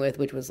working with,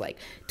 which was like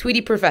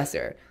Tweety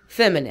Professor,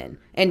 feminine,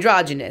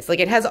 androgynous. Like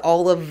it has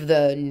all of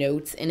the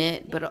notes in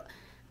it,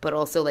 but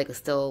also like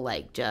still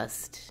like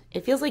just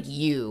it feels like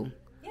you.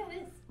 Yeah,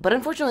 it is. But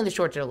unfortunately, the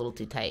shorts are a little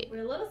too tight.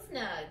 We're a little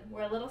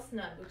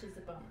snug, which is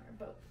a bummer.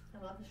 But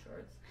I love the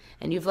shorts.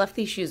 And you've left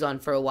these shoes on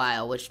for a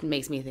while, which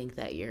makes me think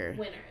that you're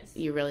winners.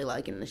 You're really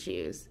liking the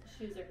shoes.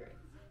 The shoes are great.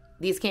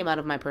 These came out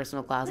of my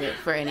personal closet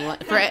for anyone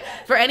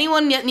for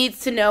anyone that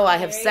needs to know. I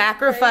have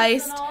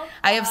sacrificed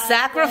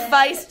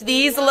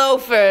these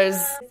loafers.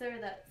 That's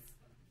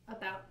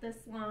about this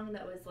long.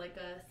 That was like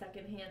a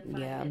secondhand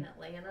find in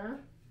Atlanta,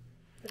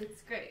 but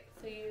it's great.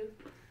 So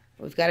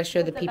we've got to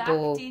show the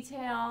people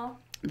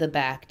the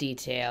back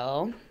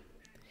detail.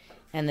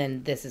 And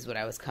then this is what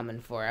I was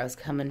coming for. I was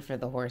coming for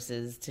the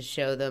horses to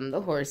show them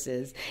the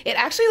horses. It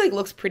actually like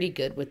looks pretty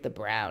good with the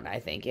brown, I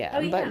think. Yeah,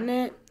 unbutton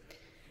it.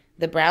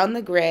 The brown,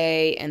 the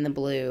gray, and the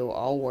blue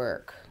all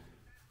work.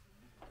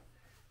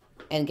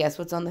 And guess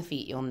what's on the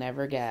feet? You'll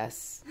never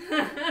guess.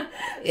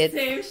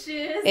 Same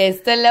shoes.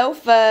 It's the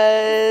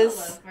loafers.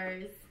 The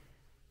loafers.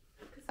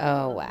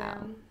 Oh,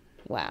 wow.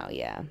 Wow,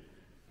 yeah.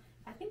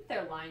 I think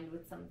they're lined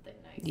with something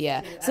nice.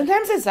 Yeah.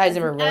 Sometimes the size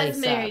of it really sucks.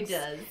 As Mary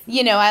does.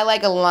 You know, I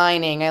like a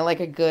lining. I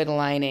like a good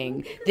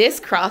lining. This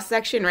cross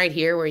section right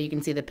here where you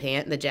can see the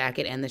pant, the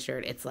jacket, and the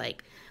shirt, it's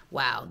like...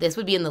 Wow, this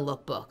would be in the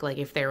lookbook. Like,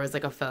 if there was,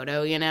 like, a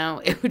photo, you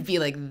know? It would be,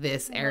 like,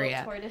 this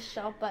area.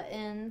 Tortoiseshell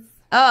buttons.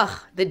 Ugh,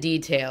 the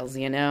details,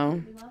 you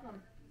know? We love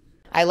them.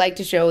 I like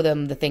to show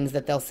them the things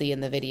that they'll see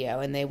in the video,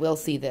 and they will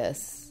see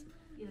this.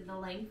 Yeah, the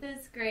length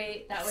is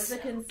great. That was a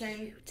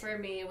concern for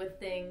me with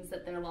things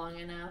that they're long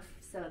enough.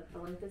 So the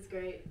length is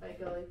great. If I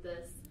go like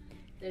this,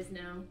 there's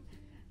no...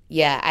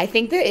 Yeah, I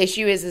think the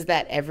issue is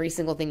that every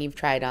single thing you've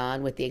tried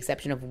on, with the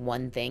exception of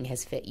one thing,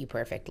 has fit you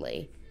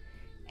perfectly.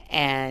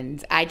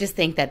 And I just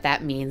think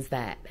that means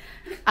that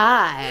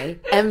I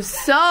am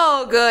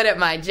so good at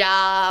my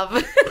job.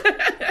 Mary,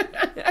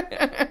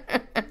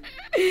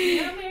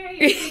 you're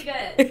pretty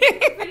good.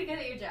 You're pretty good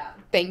at your job.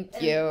 Thank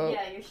you.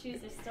 Yeah, your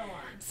shoes are still on.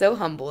 So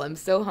humble. I'm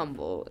so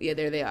humble. Yeah,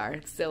 there they are.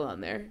 Still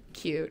on there.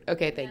 Cute.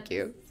 Okay, thank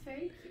you. It's very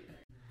cute.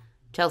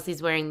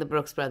 Chelsea's wearing the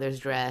Brooks Brothers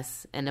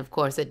dress, and of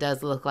course it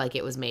does look like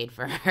it was made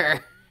for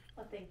her.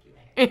 Well, thank you,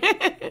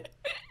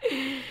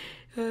 Mary.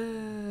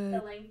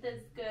 The length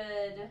is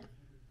good.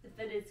 The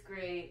fit is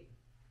great.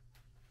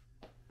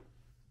 I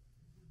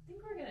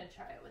think we're going to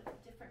try it with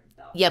a different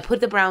belt. Yeah,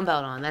 put the brown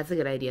belt on. That's a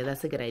good idea.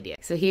 That's a good idea.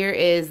 So here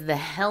is the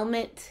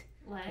Helmut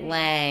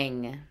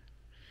Lang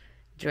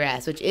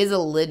dress, which is a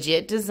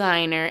legit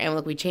designer. And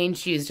look, we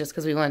changed shoes just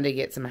because we wanted to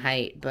get some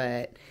height,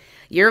 but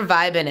you're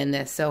vibing in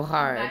this so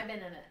hard. I'm vibing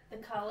in it. The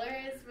color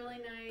is really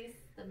nice.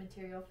 The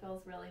material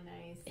feels really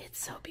nice.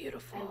 It's so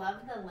beautiful. I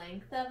love the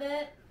length of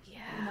it. Yeah.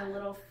 And the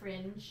little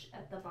fringe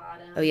at the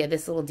bottom. Oh yeah,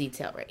 this little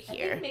detail right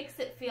here. I think it makes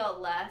it feel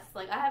less,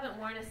 like I haven't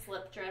worn a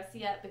slip dress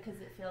yet because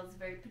it feels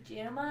very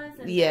pajamas.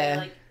 And yeah.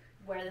 Like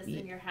wear this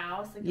in your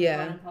house and go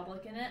out in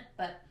public in it.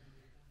 But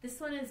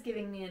this one is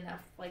giving me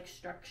enough like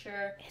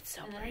structure. It's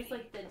so and pretty. And then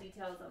it's like the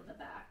details on the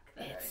back.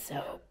 It's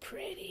so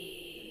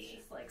pretty. It's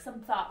just like some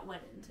thought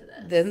went into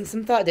this. Then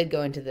some thought did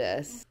go into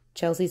this.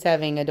 Chelsea's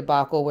having a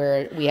debacle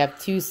where we have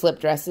two slip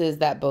dresses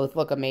that both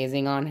look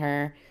amazing on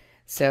her.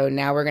 So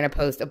now we're going to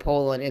post a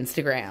poll on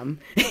Instagram.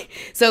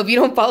 So if you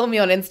don't follow me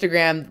on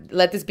Instagram,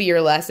 let this be your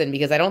lesson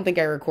because I don't think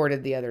I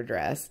recorded the other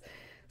dress.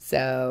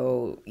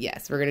 So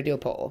yes, we're going to do a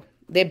poll.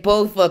 They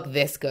both look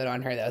this good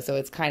on her though, so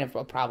it's kind of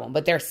a problem,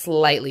 but they're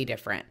slightly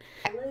different.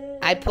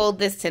 I pulled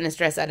this tennis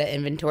dress out of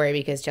inventory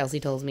because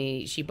Chelsea told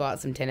me she bought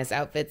some tennis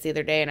outfits the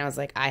other day, and I was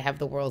like, I have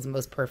the world's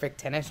most perfect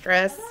tennis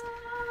dress.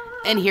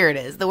 And here it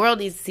is. The world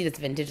needs to see this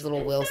vintage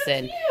little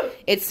Wilson. So cute.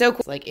 It's so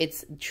cool. Like,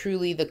 it's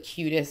truly the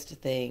cutest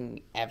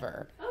thing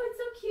ever. Oh, it's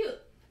so cute.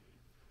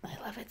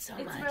 I love it so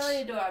much. It's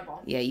really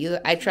adorable. Yeah,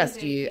 I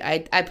trust you.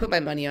 I put my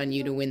money on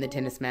you to win the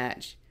tennis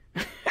match.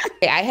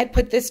 I had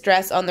put this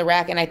dress on the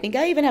rack, and I think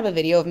I even have a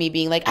video of me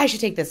being like, I should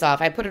take this off.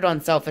 I put it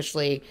on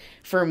selfishly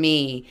for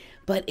me.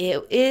 But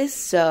it is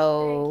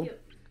so... Very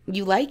cute.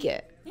 You like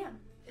it. Yeah.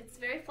 It's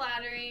very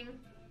flattering.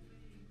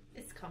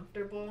 It's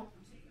comfortable.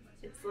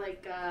 It's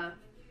like...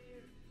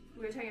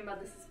 we were talking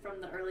about this from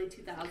the early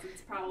 2000s,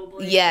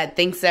 probably. Yeah, I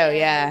think so,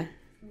 yeah.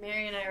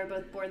 Mary and I were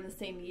both born the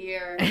same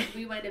year.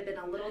 We might have been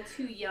a little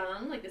too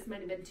young. Like, this might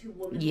have been too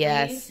womanly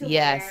yes, to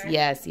yes, wear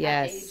yes, at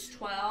yes. age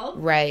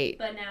 12. Right.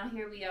 But now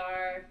here we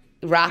are.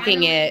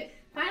 Rocking it.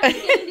 Finally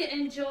getting to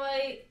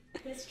enjoy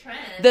this trend.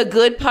 The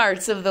good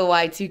parts of the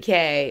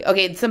Y2K.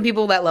 Okay, some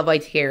people that love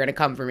Y2K are going to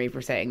come for me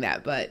for saying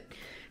that, but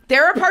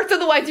there are parts of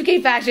the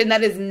Y2K fashion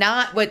that is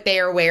not what they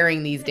are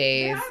wearing these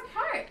days. There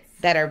are parts.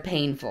 That are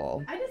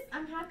painful.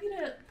 I'm happy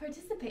to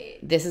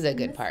participate. This is a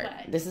good part.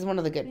 Way. This is one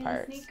of the good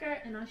parts.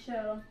 Sneaker, and I'll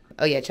show.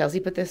 Oh yeah, Chelsea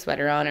put this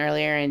sweater on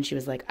earlier, and she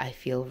was like, "I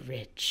feel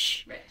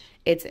rich." Rich.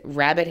 It's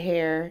rabbit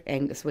hair,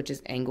 and which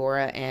is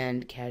angora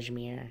and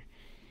cashmere,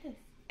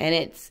 and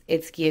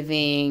it's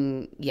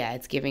giving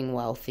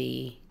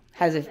wealthy.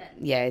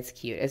 It's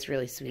cute. It's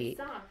really sweet. It's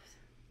soft.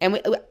 And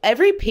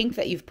every pink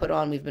that you've put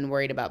on, we've been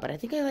worried about, but I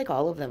think I like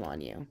all of them on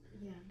you.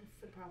 Yeah, that's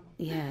the problem.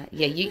 Yeah,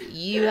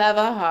 you have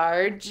a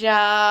hard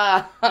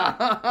job.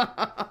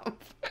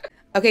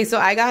 Okay, so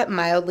I got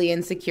mildly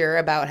insecure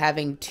about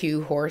having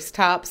two horse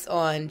tops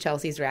on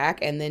Chelsea's rack,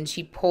 and then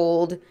she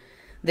pulled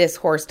this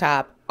horse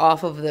top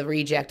off of the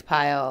reject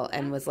pile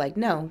and was like,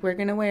 no, we're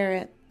going to wear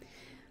it.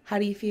 How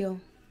do you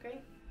feel?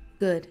 Great.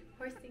 Good.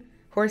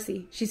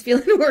 Horsey. She's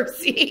feeling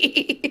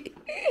horsey.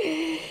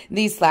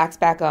 These slacks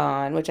back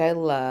on, which I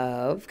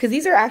love, because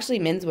these are actually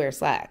menswear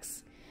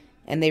slacks,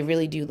 and they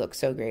really do look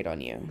so great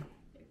on you.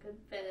 Good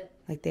fit.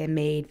 Like they're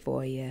made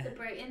for you. The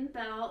Brighton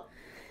belt.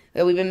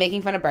 Well, we've been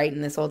making fun of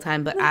Brighton this whole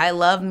time, but I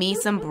love me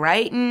some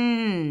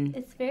Brighton.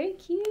 It's very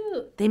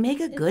cute. They make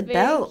a good it's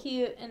belt. Very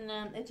cute,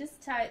 and it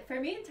just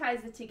it ties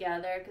it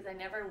together because I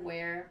never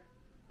wear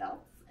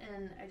belts,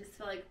 and I just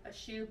feel like a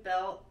shoe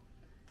belt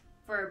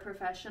for a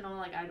professional,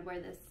 like I'd wear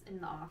this in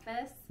the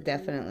office.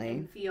 Definitely.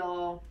 And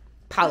feel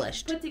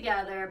polished. Put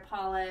together,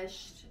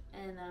 polished,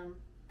 and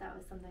that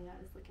was something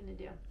I was looking to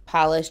do.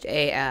 Polished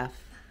AF.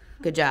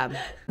 Good job.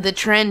 The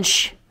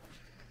trench.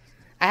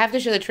 I have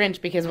to show the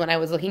trench because when I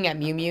was looking at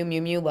Miu Miu,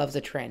 Miu Miu loves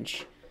a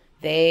trench.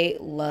 They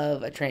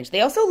love a trench.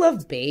 They also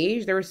love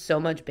beige. There was so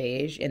much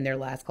beige in their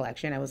last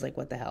collection. I was like,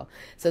 what the hell?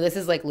 So this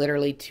is like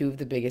literally two of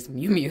the biggest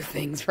Miu Miu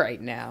things right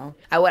now.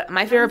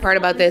 My favorite part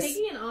about this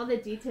taking in all the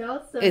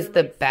details is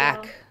the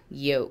back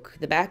yoke.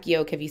 The back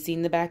yoke. Have you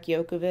seen the back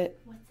yoke of it?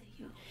 What's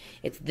a yoke?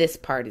 It's this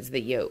part is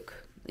the yoke.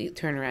 You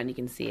turn around, you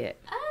can see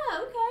it.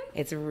 Oh, okay.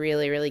 It's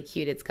really, really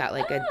cute. It's got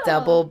like a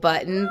double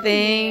button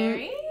thing.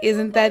 Mary.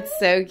 Isn't that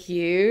so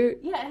cute?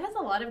 Yeah, it has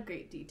a lot of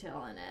great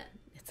detail in it.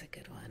 It's a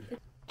good one.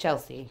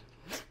 Chelsea,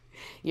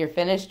 you're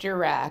finished your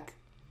rack.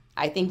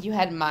 I think you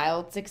had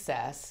mild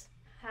success.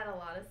 had a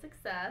lot of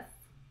success.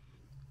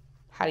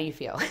 How do you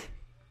feel?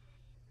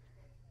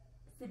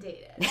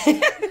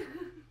 Sedated.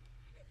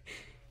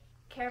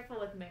 Careful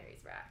with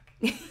Mary's rack.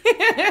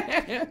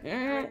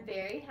 I'm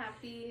very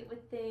happy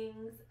with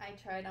things. I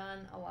tried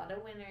on a lot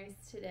of winners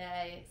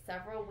today,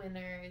 several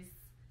winners,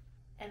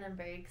 and I'm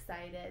very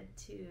excited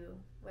to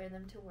wear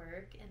them to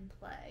work and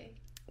play.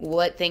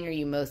 What thing are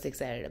you most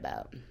excited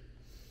about?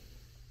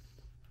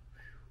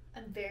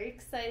 I'm very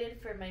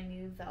excited for my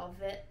new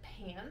velvet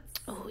pants.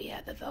 Oh,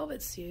 yeah, the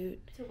velvet suit.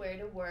 To wear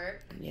to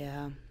work.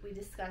 Yeah. We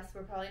discussed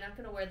we're probably not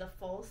going to wear the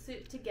full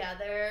suit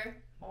together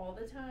all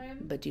the time.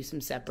 But do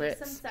some separates.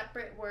 Do some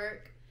separate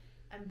work.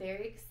 I'm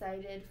very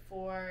excited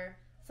for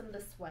some of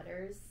the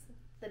sweaters,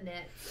 the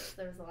knits.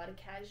 There's a lot of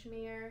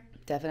cashmere.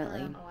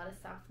 Definitely. A lot of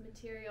soft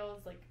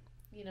materials, like,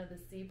 you know, the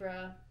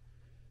zebra.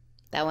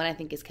 That one I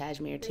think is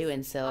cashmere too,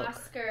 and silk.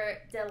 Oscar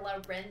de la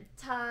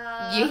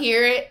Renta. You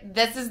hear it?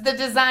 This is the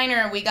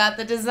designer. We got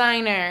the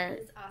designer.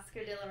 This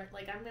Oscar de la Renta.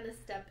 Like, I'm going to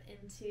step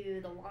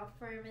into the law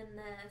firm in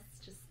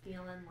this, just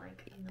feeling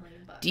like $1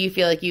 million. Do you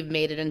feel like you've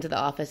made it into the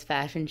office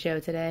fashion show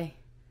today?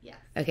 Yes.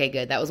 Okay,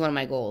 good. That was one of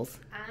my goals.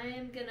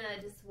 I'm going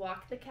to just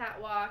walk the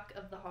catwalk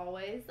of the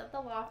hallways of the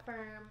law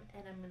firm,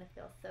 and I'm going to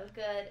feel so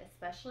good,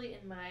 especially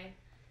in my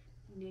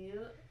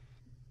new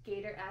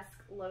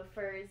gator-esque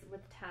loafers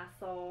with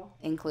tassel.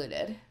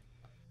 Included.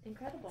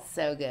 Incredible.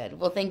 So good.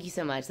 Well, thank you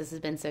so much. This has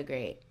been so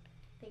great.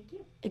 Thank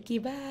you. Okay,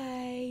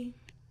 bye.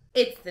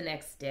 It's the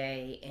next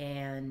day,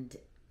 and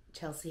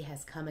Chelsea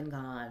has come and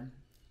gone.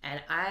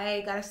 And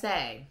I gotta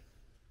say,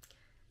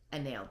 I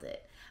nailed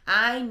it.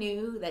 I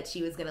knew that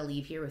she was going to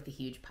leave here with a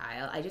huge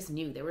pile. I just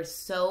knew there were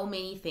so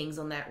many things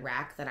on that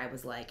rack that I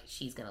was like,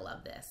 she's going to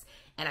love this.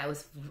 And I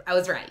was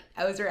right.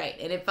 I was right.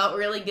 And it felt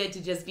really good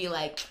to just be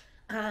like,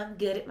 I'm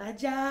good at my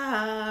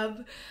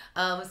job.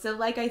 So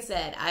like I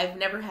said, I've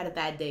never had a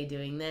bad day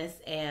doing this,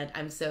 and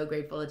I'm so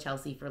grateful to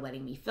Chelsea for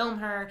letting me film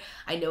her.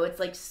 I know it's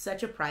like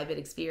such a private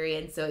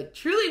experience, so it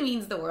truly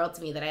means the world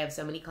to me that I have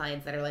so many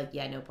clients that are like,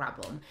 yeah, no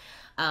problem.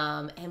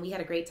 And we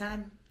had a great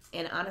time.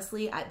 And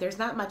honestly, there's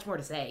not much more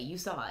to say. You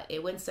saw it.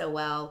 It went so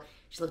well.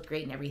 She looked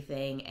great and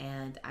everything,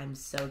 and I'm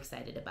so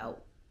excited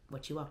about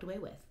what she walked away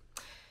with.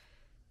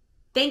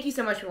 Thank you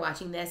so much for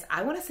watching this.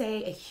 I want to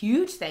say a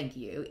huge thank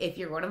you if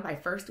you're one of my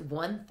first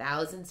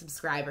 1,000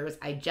 subscribers.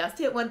 I just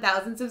hit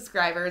 1,000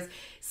 subscribers.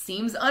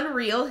 Seems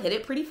unreal. Hit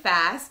it pretty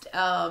fast.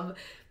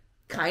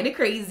 Kind of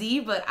crazy,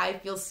 but I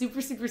feel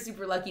super, super,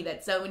 super lucky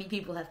that so many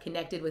people have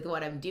connected with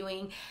what I'm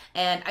doing.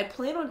 And I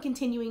plan on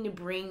continuing to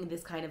bring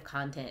this kind of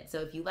content.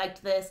 So if you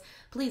liked this,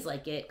 please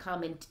like it,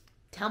 comment,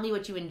 tell me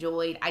what you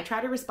enjoyed. I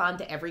try to respond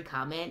to every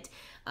comment.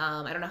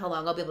 I don't know how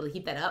long I'll be able to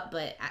keep that up,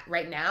 but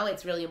right now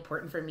it's really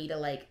important for me to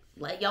let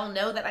y'all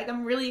know that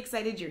I'm really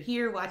excited you're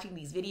here watching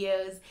these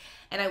videos,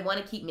 and I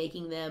want to keep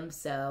making them.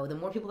 So the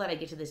more people that I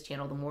get to this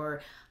channel, the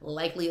more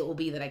likely it will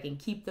be that I can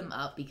keep them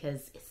up,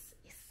 because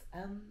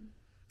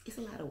it's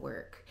a lot of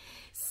work.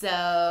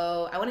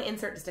 So I want to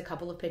insert just a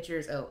couple of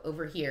pictures. Oh,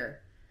 over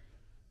here.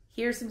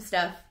 Here's some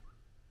stuff,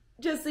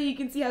 just so you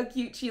can see how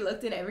cute she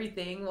looked and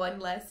everything one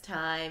last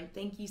time.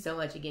 Thank you so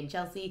much again,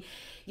 Chelsea.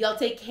 Y'all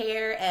take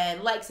care,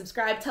 and like,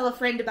 subscribe, tell a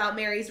friend about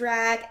Mary's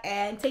Rack,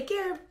 and take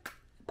care.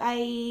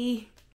 Bye.